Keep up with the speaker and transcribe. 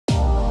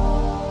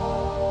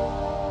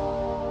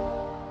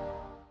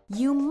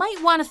you might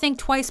want to think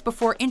twice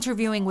before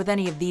interviewing with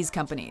any of these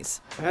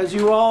companies. As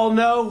you all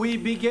know, we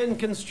begin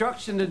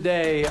construction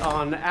today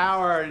on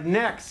our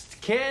next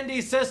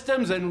Candy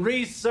Systems and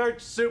Research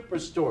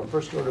Superstore.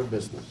 First order of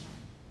business,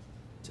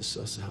 to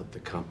suss out the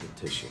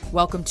competition.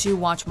 Welcome to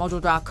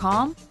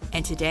WatchMojo.com,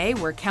 and today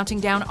we're counting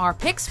down our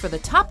picks for the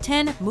top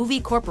 10 movie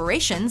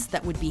corporations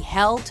that would be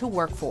hell to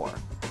work for.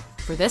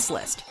 For this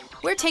list,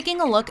 we're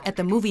taking a look at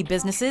the movie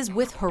businesses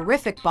with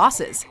horrific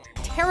bosses,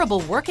 terrible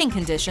working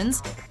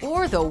conditions,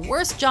 or the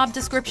worst job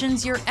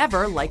descriptions you're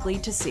ever likely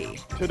to see.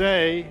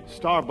 Today,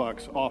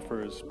 Starbucks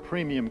offers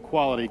premium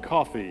quality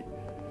coffee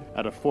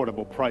at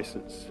affordable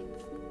prices.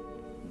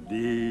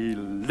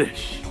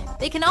 Delish.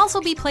 They can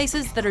also be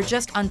places that are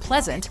just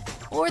unpleasant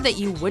or that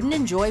you wouldn't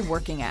enjoy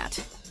working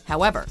at.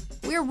 However,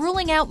 we're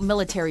ruling out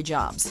military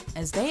jobs,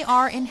 as they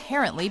are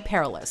inherently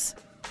perilous.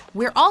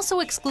 We're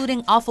also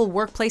excluding awful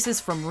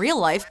workplaces from real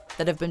life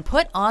that have been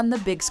put on the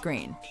big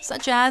screen,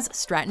 such as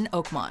Stratton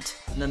Oakmont.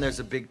 And then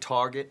there's a big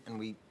target,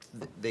 and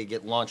they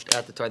get launched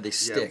at the target, they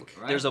stick.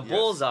 Right? There's a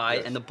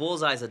bullseye, and the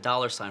bullseye is a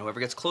dollar sign.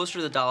 Whoever gets closer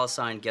to the dollar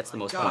sign gets the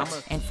most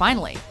points. And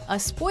finally, a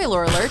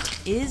spoiler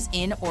alert is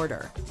in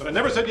order. But I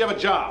never said you have a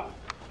job.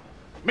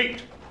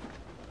 Meat.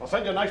 I'll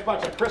send you a nice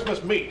box of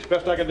Christmas meat.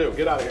 Best I can do.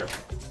 Get out of here.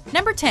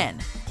 Number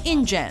 10,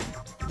 InGen,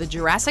 the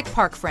Jurassic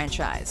Park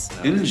franchise.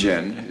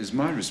 InGen is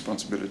my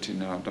responsibility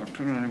now,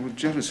 Doctor, and I will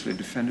jealously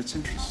defend its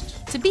interests.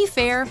 To be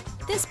fair,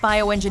 this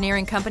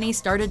bioengineering company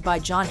started by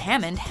John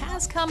Hammond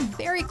has come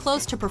very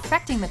close to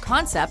perfecting the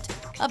concept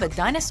of a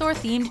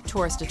dinosaur-themed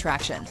tourist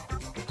attraction.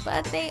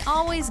 But they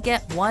always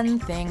get one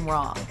thing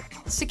wrong: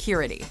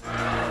 security.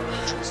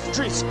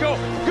 Trees, go,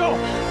 go!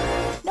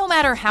 No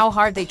matter how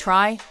hard they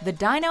try, the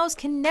dinos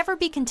can never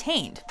be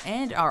contained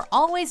and are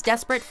always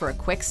desperate for a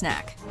quick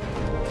snack.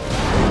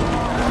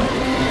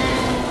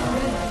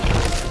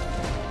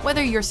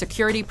 Whether you're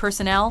security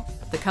personnel,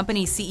 the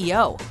company's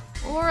CEO,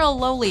 or a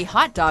lowly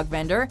hot dog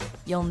vendor,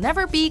 you'll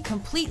never be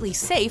completely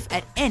safe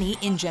at any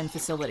InGen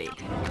facility.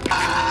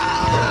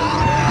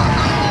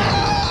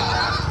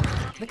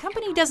 The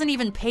company doesn't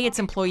even pay its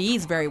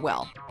employees very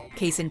well.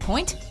 Case in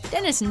point,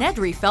 Dennis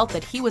Nedry felt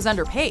that he was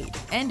underpaid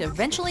and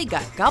eventually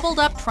got gobbled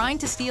up trying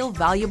to steal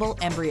valuable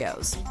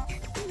embryos.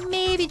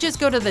 Maybe just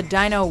go to the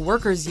Dino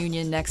Workers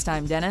Union next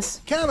time,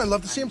 Dennis. Ken, I'd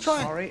love to see him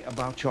try. Sorry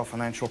about your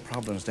financial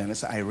problems,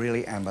 Dennis. I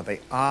really am, but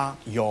they are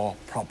your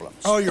problems.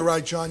 Oh, you're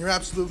right, John. You're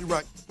absolutely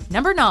right.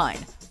 Number 9,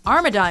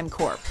 Armadyne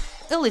Corp,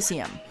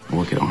 Elysium. I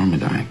work at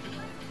Armadyne.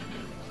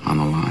 On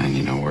the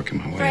line, working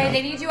my way Ray, up.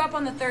 they need you up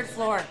on the 3rd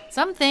floor.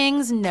 Some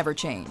things never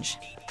change.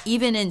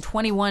 Even in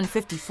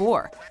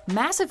 2154,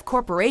 massive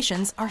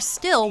corporations are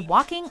still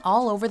walking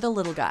all over the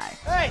little guy.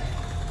 Hey,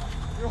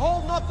 you're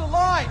holding up the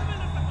line.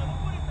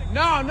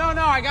 No,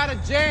 I got a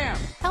jam.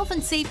 Health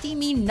and safety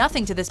mean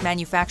nothing to this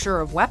manufacturer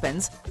of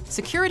weapons,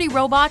 security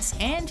robots,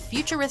 and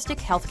futuristic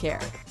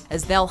healthcare,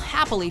 as they'll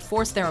happily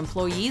force their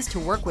employees to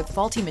work with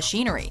faulty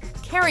machinery,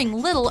 caring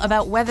little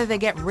about whether they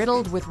get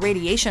riddled with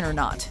radiation or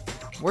not.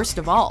 Worst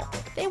of all,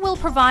 they will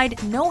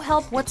provide no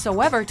help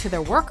whatsoever to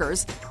their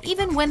workers,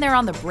 even when they're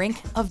on the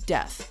brink of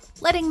death,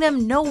 letting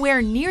them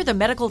nowhere near the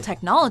medical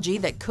technology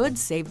that could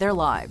save their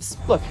lives.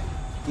 Look,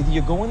 either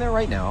you go in there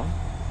right now,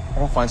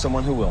 or I'll find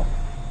someone who will.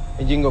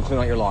 And you can go clean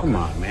out your locker. Come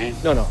on, man.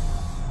 No,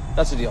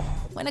 that's the deal.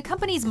 When a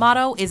company's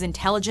motto is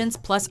intelligence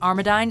plus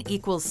Armadyne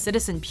equals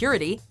citizen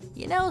purity,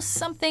 you know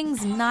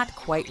something's not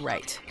quite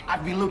right.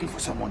 I've been looking for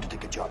someone to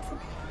take a job for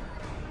me.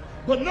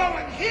 But no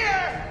one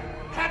here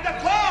had the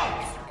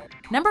clothes!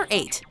 Number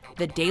 8,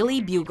 the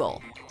Daily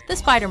Bugle, the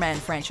Spider-Man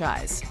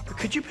franchise.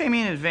 Could you pay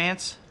me in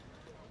advance?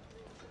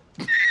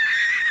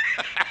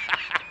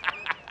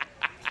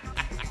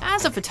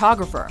 As a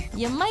photographer,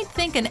 you might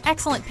think an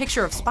excellent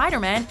picture of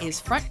Spider-Man is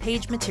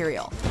front-page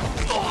material.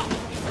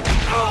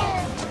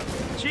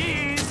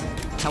 Cheese!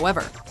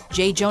 However,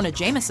 J. Jonah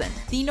Jameson,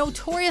 the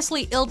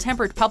notoriously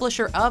ill-tempered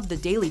publisher of the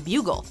Daily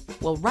Bugle,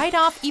 will write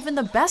off even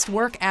the best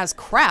work as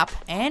crap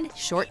and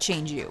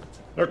shortchange you.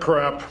 They're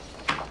crap.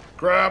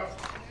 Crap.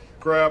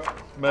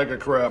 Mega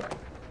crap.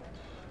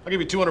 I'll give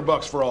you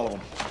 $200 for all of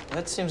them.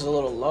 That seems a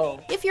little low.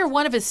 If you're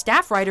one of his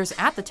staff writers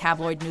at the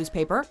tabloid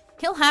newspaper,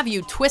 he'll have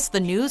you twist the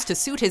news to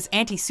suit his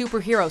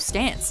anti-superhero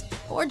stance,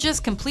 or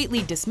just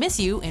completely dismiss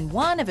you in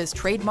one of his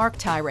trademark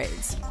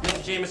tirades.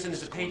 Jameson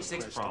is a page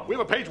 6 problem. We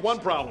have a page 1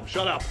 problem.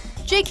 Shut up.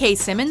 J.K.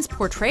 Simmons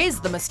portrays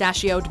the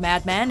mustachioed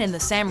madman in the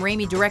Sam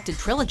Raimi-directed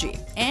trilogy,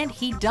 and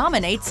he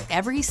dominates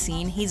every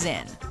scene he's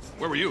in.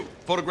 Where were you?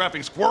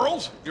 Photographing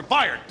squirrels? You're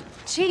fired.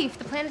 Chief,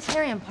 the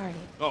planetarium party.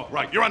 Oh,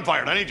 right. You're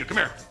unfired. I need you. Come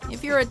here.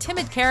 If you're a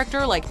timid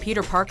character like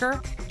Peter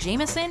Parker,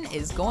 Jameson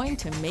is going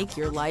to make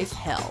your life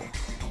hell.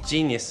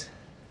 Genius.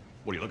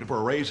 What, are you looking for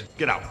a raise?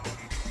 Get out.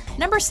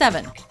 Number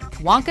 7,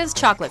 Wonka's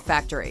Chocolate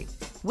Factory.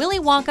 Willy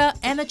Wonka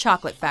and the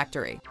Chocolate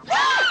Factory.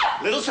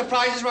 Little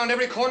surprises around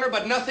every corner,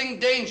 but nothing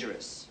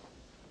dangerous.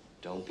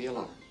 Don't be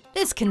alarmed.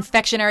 This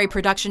confectionery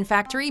production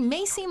factory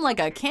may seem like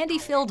a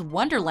candy-filled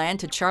wonderland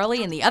to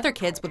Charlie and the other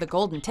kids with a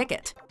golden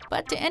ticket,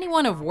 but to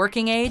anyone of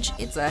working age,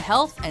 it's a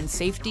health and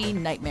safety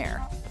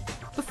nightmare.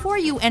 Before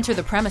you enter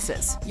the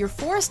premises, you're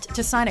forced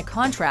to sign a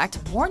contract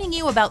warning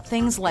you about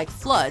things like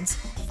floods,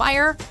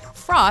 fire,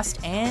 frost,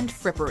 and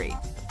frippery.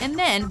 And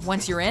then,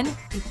 once you're in,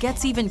 it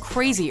gets even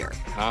crazier.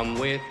 Come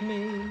with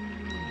me,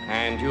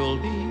 and you'll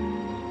be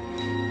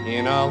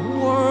in a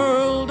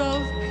world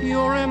of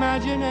pure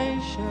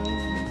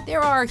imagination.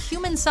 There are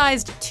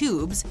human-sized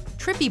tubes,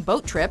 trippy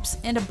boat trips,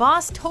 and a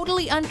boss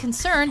totally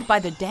unconcerned by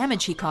the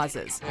damage he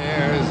causes.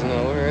 There's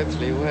no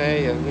earthly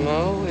way of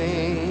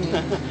knowing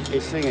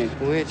He's singing.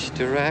 which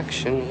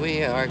direction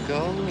we are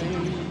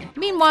going.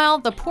 Meanwhile,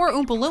 the poor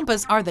Oompa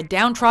Loompas are the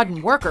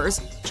downtrodden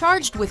workers,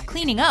 charged with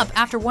cleaning up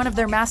after one of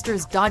their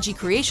master's dodgy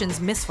creations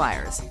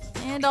misfires.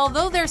 And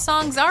although their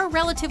songs are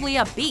relatively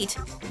upbeat,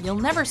 you'll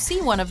never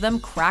see one of them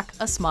crack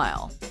a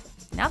smile.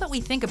 Now that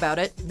we think about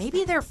it,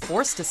 maybe they're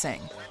forced to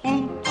sing.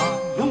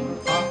 Oompa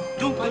Loompa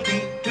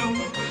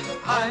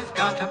Doompa-dee-doo, I've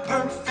got a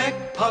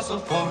perfect puzzle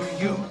for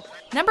you.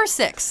 Number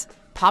 6.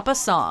 Papa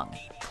Song,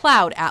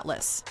 Cloud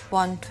Atlas.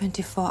 One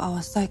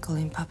 24-hour cycle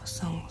in Papa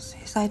Songs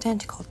is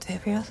identical to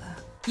every other.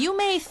 You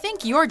may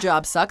think your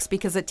job sucks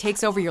because it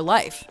takes over your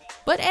life,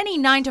 but any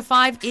 9 to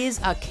 5 is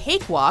a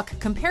cakewalk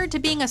compared to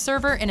being a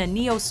server in a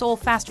neo-soul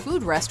fast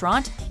food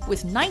restaurant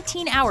with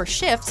 19-hour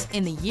shifts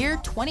in the year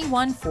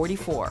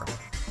 2144.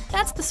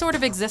 That's the sort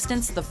of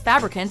existence the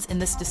fabricants in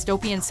this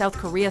dystopian South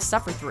Korea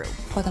suffer through.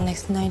 For the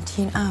next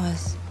 19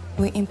 hours,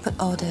 we input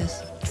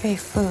orders, tray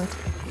food,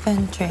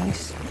 vent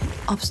drinks,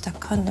 upstock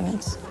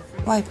condiments,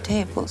 wipe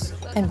tables,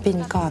 and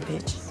bin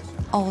garbage.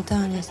 All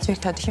done in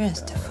strict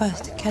adherence to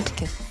first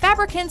catechism.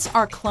 Fabricants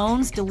are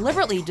clones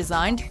deliberately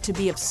designed to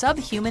be of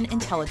subhuman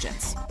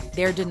intelligence.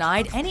 They're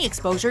denied any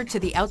exposure to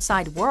the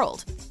outside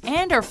world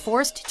and are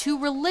forced to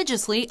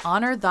religiously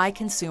honor thy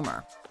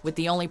consumer, with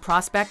the only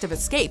prospect of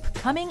escape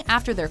coming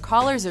after their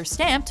collars are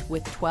stamped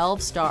with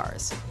 12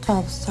 stars.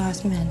 12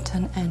 stars meant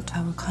an end to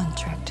our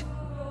contract.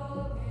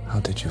 How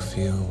did you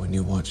feel when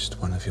you watched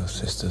one of your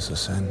sisters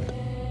ascend?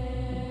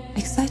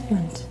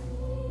 Excitement.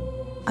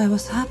 I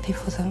was happy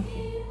for them,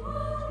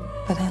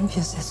 but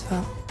envious as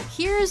well.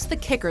 Here's the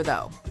kicker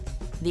though.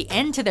 The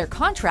end to their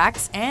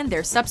contracts and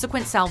their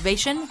subsequent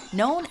salvation,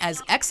 known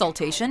as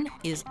exaltation,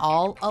 is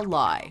all a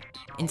lie.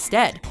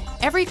 Instead,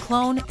 every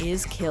clone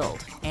is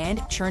killed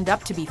and churned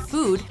up to be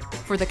food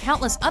for the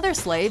countless other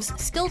slaves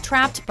still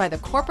trapped by the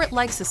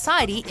corporate-like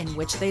society in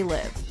which they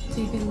live.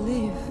 They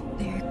believe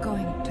they are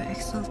going to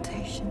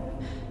exaltation,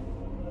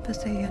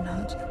 but they are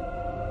not,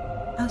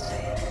 are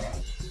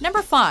they?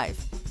 Number 5.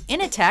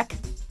 Initech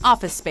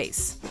Office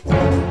Space.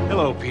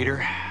 Hello,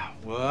 Peter.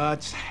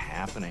 What's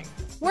happening?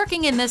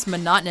 Working in this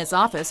monotonous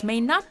office may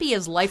not be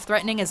as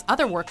life-threatening as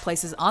other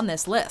workplaces on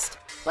this list,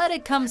 but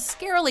it comes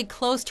scarily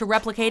close to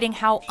replicating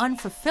how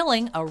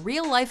unfulfilling a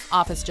real-life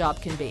office job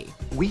can be.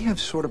 We have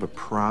sort of a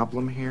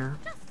problem here.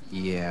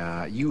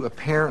 Yeah, you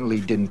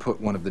apparently didn't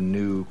put one of the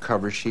new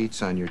cover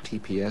sheets on your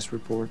TPS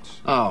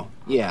reports. Oh,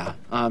 yeah.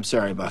 I'm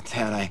sorry about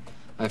that.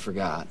 I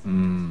forgot.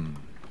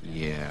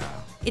 Yeah.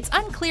 It's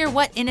unclear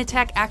what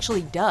Initech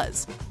actually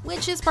does,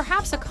 which is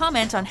perhaps a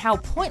comment on how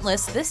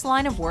pointless this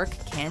line of work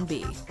can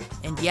be.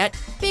 And yet,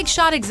 big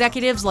shot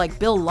executives like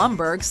Bill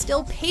Lumbergh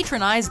still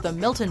patronize the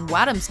Milton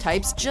Wadhams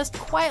types just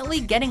quietly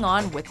getting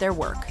on with their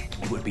work.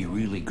 It would be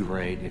really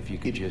great if you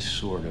could just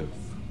sort of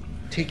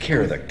take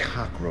care of the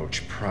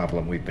cockroach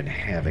problem we've been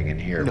having in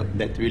here. No,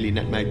 that's really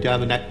not my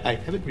job, and I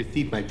haven't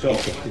received my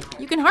paycheck.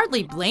 You can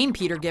hardly blame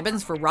Peter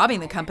Gibbons for robbing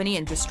the company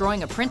and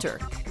destroying a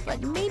printer,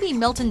 but maybe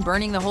Milton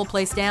burning the whole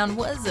place down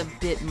was a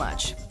bit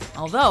much.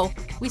 Although,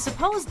 we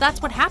suppose that's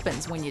what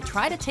happens when you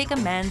try to take a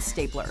man's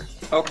stapler.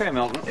 Okay,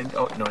 Milton. And,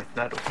 oh no, it's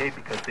not okay,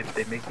 because if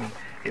they make me,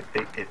 if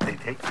they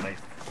take my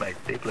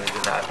stapler,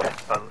 then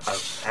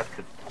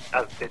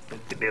I'll set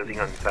the building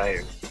on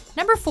fire.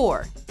 Number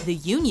 4, the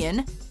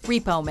Union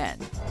Repo Men.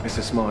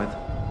 Mr. Smythe,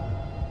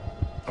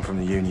 I'm from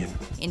the Union.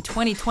 In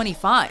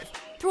 2025,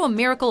 through a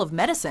miracle of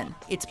medicine,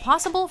 it's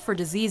possible for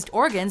diseased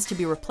organs to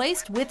be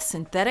replaced with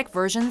synthetic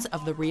versions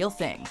of the real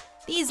thing.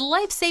 These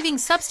life-saving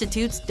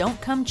substitutes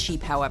don't come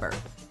cheap, however.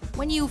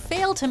 When you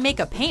fail to make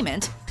a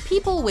payment,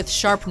 people with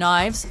sharp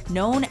knives,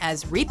 known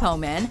as repo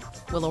men,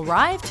 will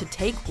arrive to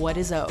take what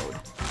is owed.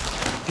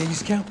 There you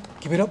scout.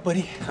 Give it up,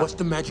 buddy. What's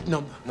the magic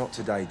number? Not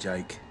today,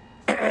 Jake.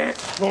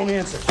 Wrong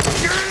answer.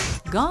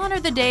 Gone are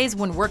the days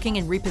when working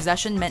in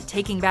repossession meant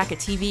taking back a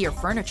TV or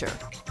furniture.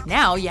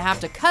 Now you have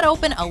to cut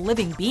open a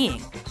living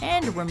being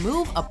and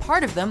remove a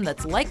part of them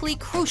that's likely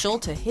crucial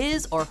to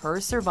his or her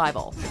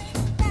survival.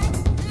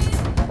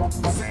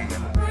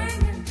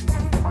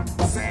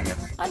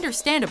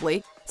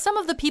 Understandably, some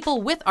of the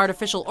people with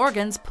artificial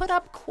organs put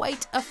up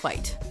quite a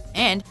fight.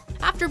 And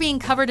after being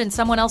covered in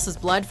someone else's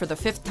blood for the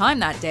 5th time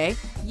that day,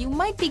 you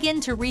might begin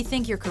to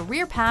rethink your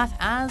career path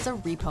as a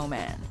repo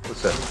man.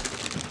 What's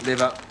that?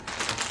 Live up.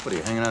 What are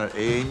you, hanging out at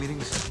AA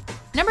meetings?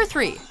 Number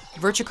 3,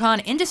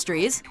 Virtucon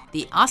Industries,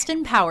 the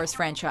Austin Powers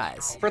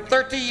franchise. For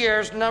 30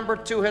 years, number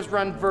 2 has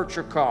run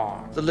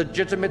Virtucon, the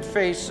legitimate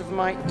face of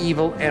my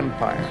evil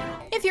empire.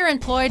 If you're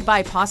employed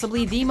by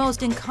possibly the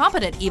most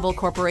incompetent evil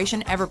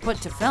corporation ever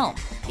put to film,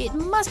 it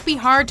must be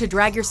hard to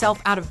drag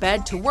yourself out of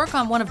bed to work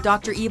on one of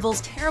Dr.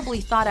 Evil's terribly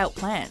thought-out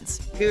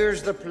plans.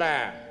 Here's the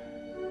plan.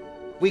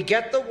 We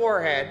get the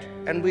warhead,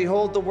 and we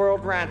hold the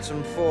world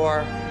ransom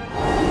for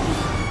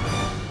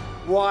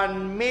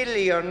 $1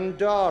 million.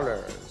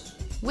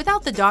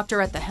 Without the doctor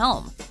at the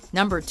helm,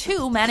 number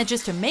 2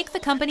 manages to make the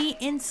company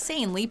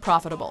insanely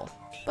profitable.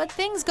 But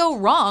things go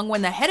wrong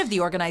when the head of the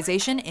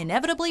organization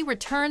inevitably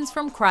returns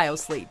from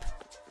cryosleep.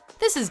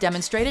 This is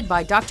demonstrated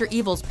by Dr.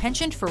 Evil's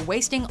penchant for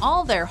wasting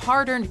all their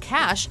hard-earned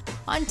cash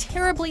on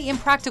terribly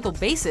impractical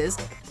bases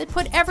that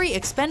put every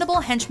expendable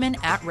henchman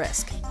at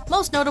risk.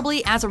 Most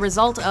notably as a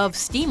result of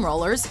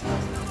steamrollers,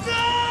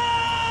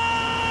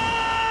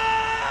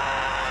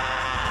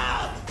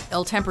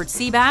 ill-tempered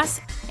sea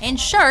bass, and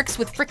sharks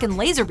with frickin'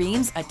 laser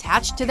beams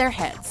attached to their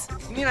heads.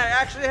 You mean I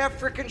actually have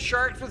frickin'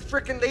 sharks with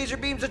frickin' laser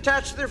beams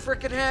attached to their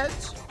frickin'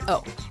 heads?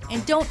 Oh,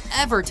 and don't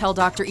ever tell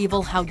Dr.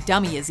 Evil how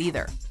dumb he is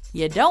either.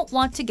 You don't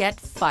want to get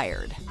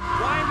fired.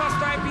 Why must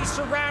I be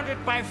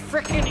surrounded by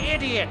frickin'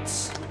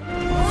 idiots?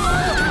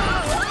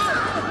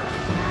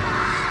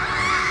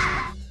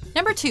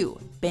 Number 2,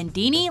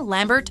 Bendini,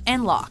 Lambert,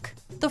 and Locke,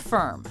 the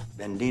firm.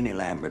 Bendini,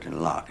 Lambert,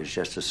 and Locke is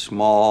just a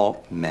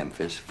small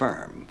Memphis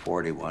firm,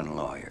 41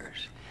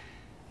 lawyers.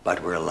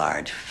 But we're a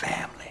large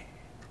family,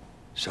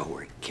 so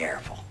we're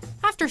careful.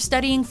 After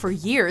studying for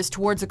years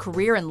towards a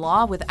career in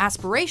law with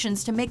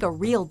aspirations to make a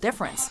real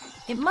difference,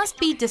 it must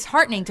be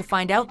disheartening to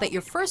find out that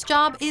your first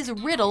job is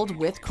riddled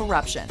with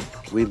corruption.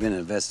 We've been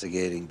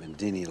investigating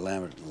Bendini,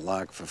 Lambert, and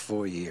Locke for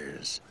 4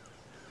 years.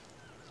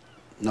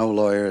 No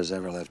lawyer has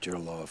ever left your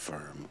law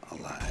firm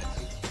alive.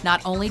 Not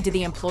only do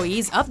the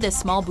employees of this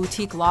small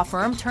boutique law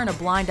firm turn a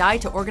blind eye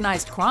to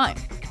organized crime,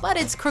 but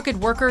its crooked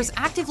workers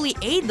actively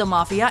aid the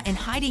mafia in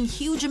hiding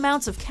huge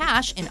amounts of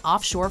cash in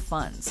offshore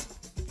funds.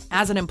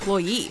 As an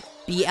employee,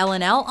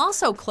 BL&L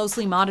also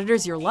closely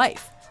monitors your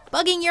life,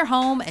 bugging your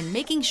home and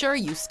making sure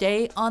you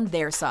stay on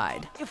their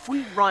side. If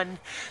we run,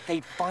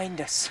 they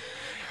find us,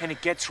 and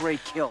it gets Ray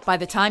killed. By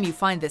the time you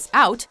find this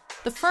out,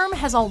 the firm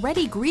has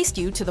already greased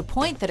you to the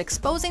point that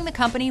exposing the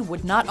company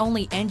would not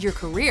only end your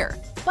career,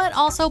 but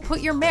also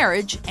put your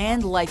marriage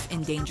and life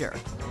in danger.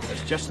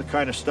 That's just the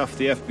kind of stuff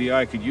the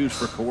FBI could use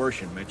for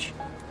coercion, Mitch.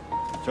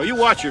 So you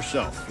watch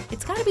yourself.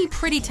 It's gotta be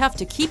pretty tough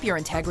to keep your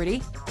integrity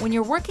when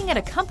you're working at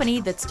a company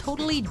that's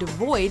totally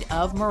devoid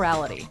of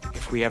morality.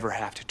 If we ever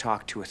have to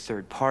talk to a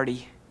third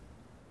party,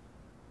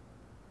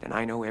 then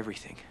I know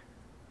everything.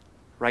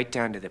 Right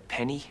down to the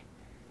penny,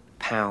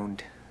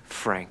 pound,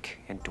 franc,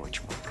 and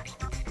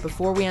Deutschmark.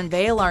 Before we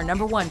unveil our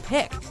number 1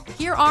 pick,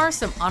 here are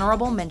some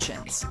honorable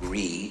mentions.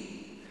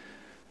 Greed,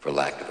 for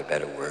lack of a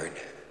better word,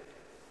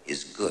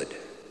 is good.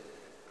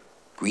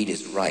 Greed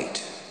is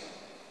right.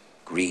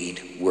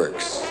 Greed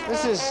works.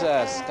 This is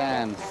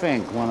Stan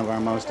Fink, one of our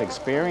most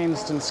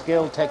experienced and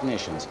skilled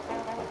technicians.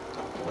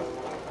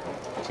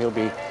 He'll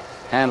be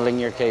handling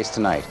your case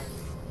tonight.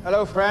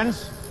 Hello,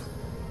 friends.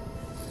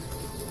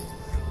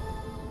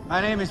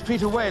 My name is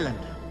Peter Wayland.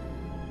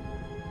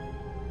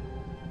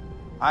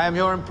 I am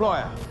your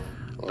employer.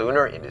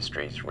 Lunar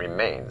Industries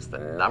remains the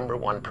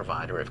 #1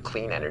 provider of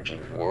clean energy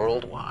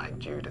worldwide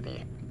due to the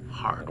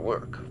hard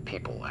work of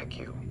people like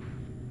you.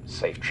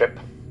 Safe trip,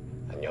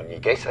 안녕히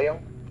계세요,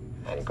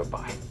 and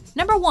goodbye.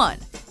 Number 1,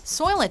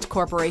 Soylent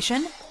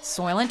Corporation,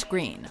 Soylent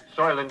Green.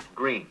 Soylent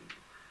Green,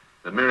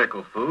 the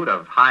miracle food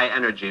of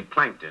high-energy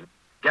plankton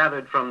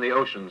gathered from the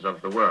oceans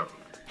of the world.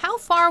 How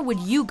far would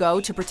you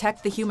go to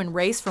protect the human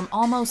race from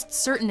almost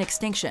certain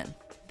extinction?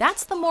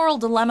 That's the moral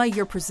dilemma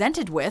you're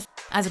presented with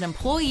as an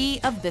employee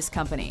of this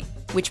company,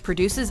 which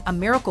produces a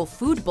miracle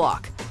food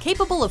block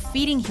capable of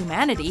feeding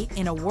humanity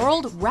in a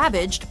world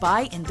ravaged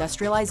by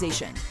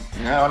industrialization.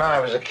 Now, when I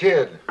was a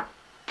kid,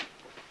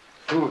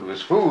 food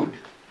was food.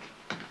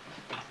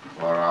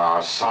 For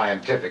our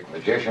scientific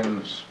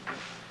magicians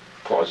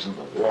poisoned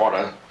the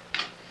water,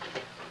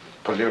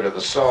 polluted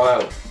the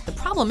soil. The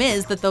problem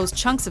is that those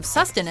chunks of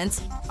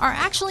sustenance are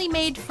actually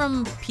made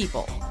from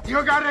people.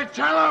 You gotta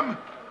tell them!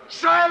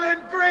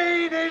 Soylent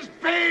Green is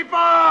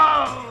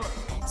people!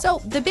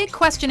 So the big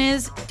question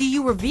is, do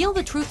you reveal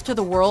the truth to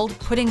the world,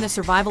 putting the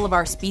survival of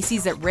our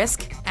species at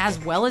risk, as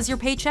well as your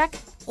paycheck?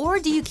 Or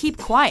do you keep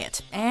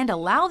quiet and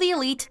allow the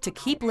elite to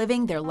keep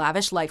living their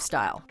lavish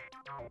lifestyle?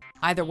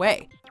 Either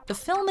way, the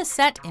film is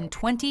set in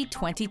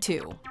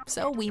 2022,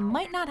 so we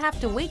might not have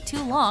to wait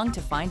too long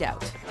to find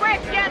out. Quick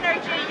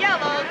energy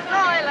yellow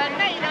Soylent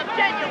made of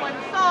genuine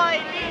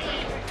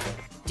soybeans.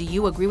 Do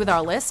you agree with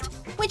our list?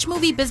 Which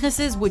movie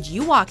businesses would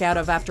you walk out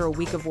of after a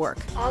week of work?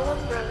 All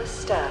Umbrella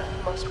staff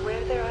must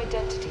wear their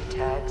identity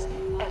tags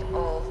at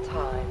all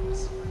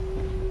times.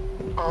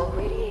 All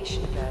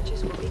radiation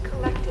badges will be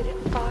collected at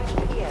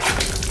 5 p.m.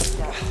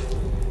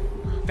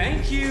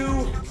 Thank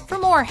you! For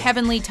more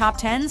heavenly top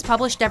 10s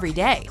published every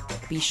day,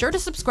 be sure to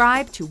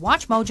subscribe to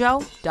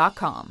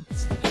WatchMojo.com.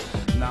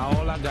 Now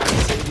all I gotta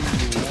say to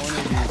you,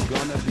 Warner, is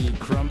gonna be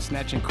crumb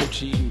snatching,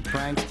 coochie eating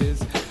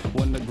pranksters.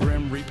 When the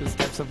Grim Reaper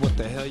steps up, what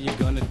the hell you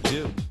gonna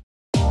do?